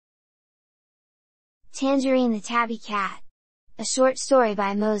Tangerine the Tabby Cat. A short story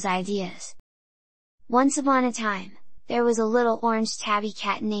by Mo's Ideas. Once upon a time, there was a little orange tabby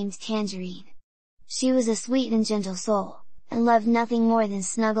cat named Tangerine. She was a sweet and gentle soul, and loved nothing more than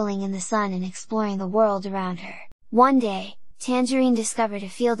snuggling in the sun and exploring the world around her. One day, Tangerine discovered a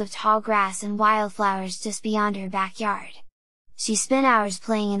field of tall grass and wildflowers just beyond her backyard. She spent hours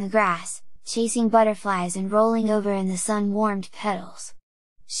playing in the grass, chasing butterflies and rolling over in the sun-warmed petals.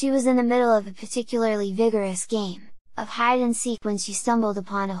 She was in the middle of a particularly vigorous game of hide-and-seek when she stumbled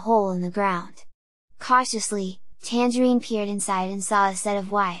upon a hole in the ground. Cautiously, Tangerine peered inside and saw a set of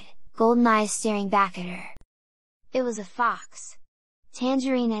wide, golden eyes staring back at her. It was a fox.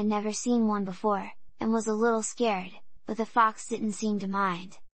 Tangerine had never seen one before, and was a little scared, but the fox didn't seem to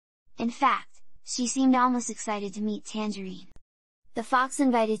mind. In fact, she seemed almost excited to meet Tangerine. The fox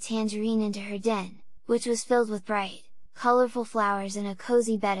invited Tangerine into her den, which was filled with bright, colorful flowers and a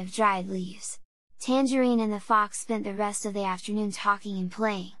cozy bed of dried leaves. Tangerine and the fox spent the rest of the afternoon talking and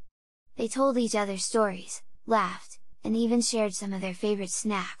playing. They told each other stories, laughed, and even shared some of their favorite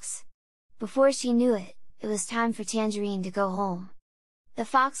snacks. Before she knew it, it was time for Tangerine to go home. The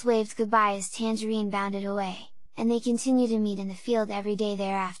fox waved goodbye as Tangerine bounded away, and they continued to meet in the field every day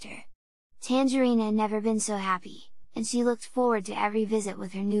thereafter. Tangerine had never been so happy, and she looked forward to every visit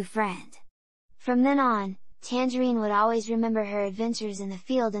with her new friend. From then on, Tangerine would always remember her adventures in the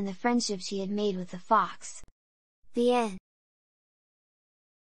field and the friendship she had made with the fox. The end.